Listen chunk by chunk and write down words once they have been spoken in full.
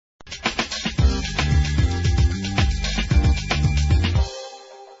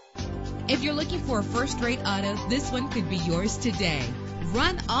If you're looking for a first-rate auto, this one could be yours today.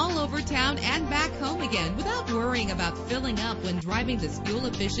 Run all over town and back home again without worrying about filling up when driving this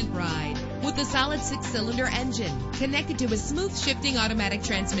fuel-efficient ride. With a solid 6-cylinder engine connected to a smooth shifting automatic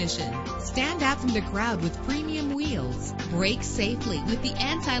transmission. Stand out from the crowd with premium wheels. Brake safely with the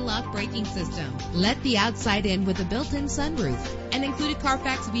anti-lock braking system. Let the outside in with a built-in sunroof. An included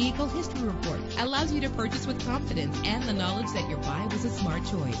Carfax Vehicle History Report allows you to purchase with confidence and the knowledge that your buy was a smart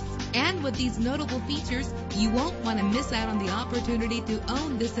choice. And with these notable features, you won't want to miss out on the opportunity to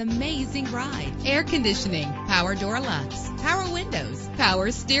own this amazing ride. Air conditioning, power door locks, power windows,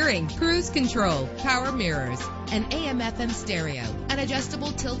 power steering, cruise control, power mirrors, an AM/FM stereo, an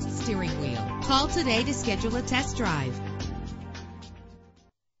adjustable tilt steering wheel. Call today to schedule a test drive.